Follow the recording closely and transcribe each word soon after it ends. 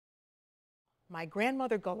my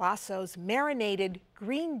grandmother Galasso's marinated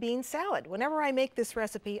green bean salad. Whenever I make this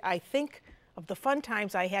recipe, I think of the fun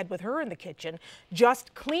times I had with her in the kitchen,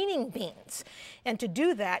 just cleaning beans. And to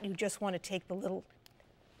do that, you just want to take the little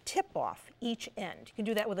tip off each end. You can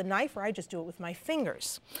do that with a knife, or I just do it with my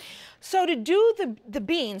fingers. So to do the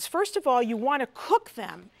beans, first of all, you want to cook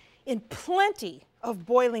them in plenty of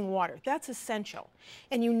boiling water. That's essential.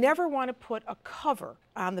 And you never want to put a cover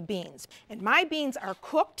on the beans. And my beans are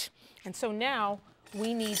cooked, and so now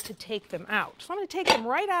we need to take them out. So I'm going to take them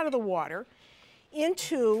right out of the water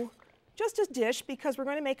into just a dish, because we're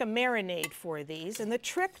going to make a marinade for these. And the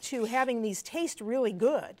trick to having these taste really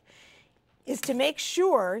good is to make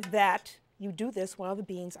sure that you do this while the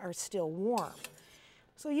beans are still warm.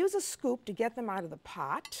 So use a scoop to get them out of the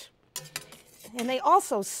pot. And they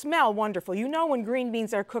also smell wonderful. You know when green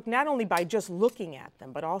beans are cooked not only by just looking at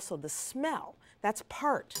them, but also the smell. That's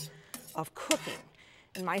part of cooking.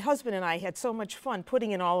 And my husband and I had so much fun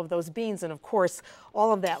putting in all of those beans, and of course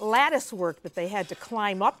all of that lattice work that they had to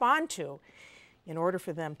climb up onto in order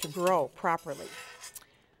for them to grow properly.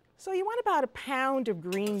 So you want about 1 pound of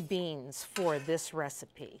green beans for this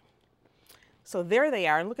recipe. So there they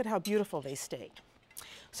are, and look at how beautiful they stayed.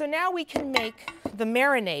 So now we can make the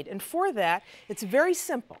marinade, and for that it's very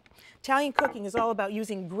simple. Italian cooking is all about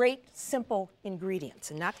using great, simple ingredients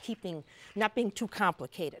and not being too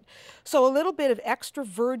complicated. So a little bit of extra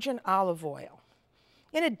virgin olive oil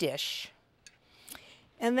in a dish.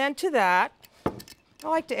 And then to that, I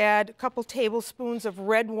like to add a couple tablespoons of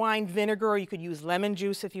red wine vinegar, or you could use lemon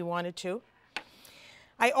juice if you wanted to.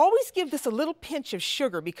 I always give this a little pinch of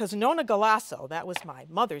sugar because Nonna Galasso, that was my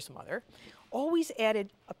mother's mother, always added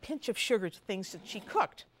a pinch of sugar to things that she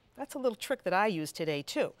cooked. That's a little trick that I use today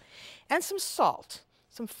too. And some salt,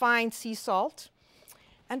 some fine sea salt,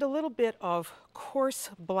 and a little bit of coarse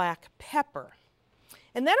black pepper.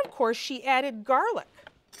 And then of course she added garlic.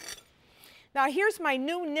 Now here's my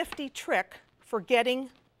new nifty trick for getting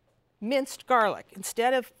minced garlic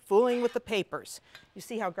instead of fooling with the papers. You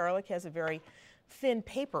see how garlic has a very thin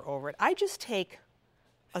paper over it. I just take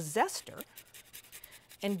a zester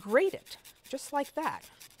and grate it, just like that.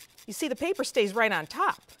 You see the paper stays right on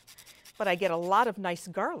top, but I get a lot of nice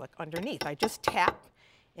garlic underneath. I just tap,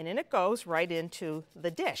 and in it goes right into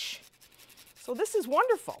the dish. So this is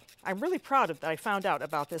wonderful. I'm really proud that I found out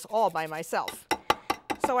about this all by myself.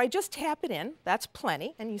 So I just tap it in, that's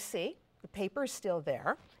plenty, and you see the paper is still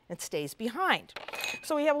there and stays behind.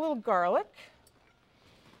 So we have a little garlic.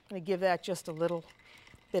 I'm going to give that just a little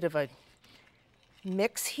bit of a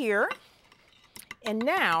mix here. And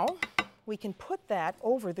now we can put that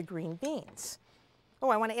over the green beans. Oh,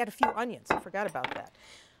 I want to add a few onions. I forgot about that.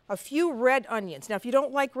 A few red onions. Now, if you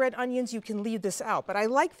don't like red onions, you can leave this out. But I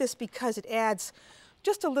like this because it adds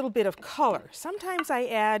just a little bit of color. Sometimes I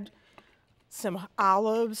add some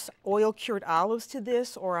olives, oil-cured olives to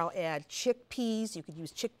this, or I'll add chickpeas. You could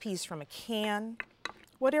use chickpeas from a can,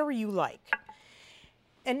 whatever you like.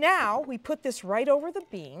 And now we put this right over the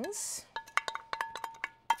beans.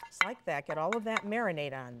 Just like that. Get all of that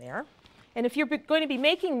marinade on there. And if you're going to be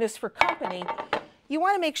making this for company, you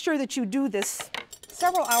want to make sure that you do this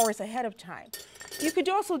several hours ahead of time. You could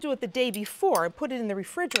also do it the day before and put it in the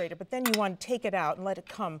refrigerator, but then you want to take it out and let it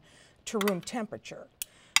come to room temperature.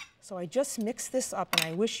 So I just mix this up, and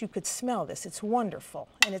I wish you could smell this. It's wonderful,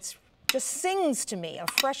 and it just sings to me of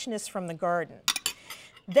freshness from the garden.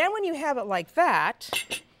 Then when you have it like that,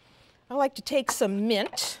 I like to take some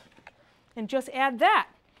mint and just add that,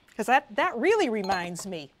 because that really reminds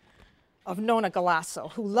me of Nonna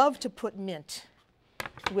Galasso, who loved to put mint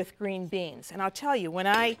with green beans. And I'll tell you, when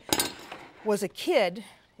I was a kid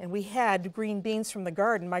and we had green beans from the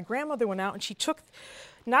garden, my grandmother went out and she took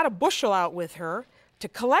not a bushel out with her to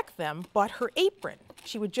collect them, but her apron.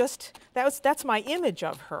 She would just, that's my image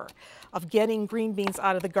of her, of getting green beans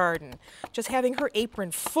out of the garden. Just having her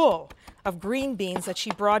apron full of green beans that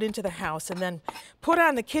she brought into the house and then put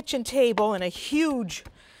on the kitchen table in a huge,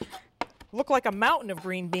 looked like a mountain of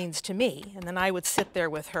green beans to me. And then I would sit there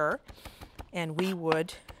with her and we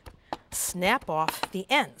would snap off the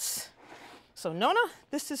ends. So Nonna,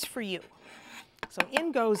 this is for you. So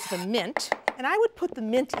in goes the mint, and I would put the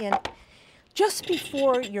mint in just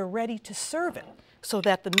before you're ready to serve it, so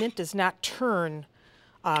that the mint does not turn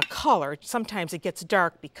color. Sometimes it gets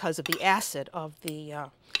dark because of the acid of the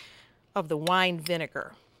wine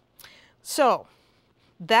vinegar. So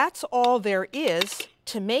that's all there is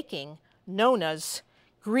to making Nonna's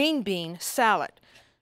green bean salad.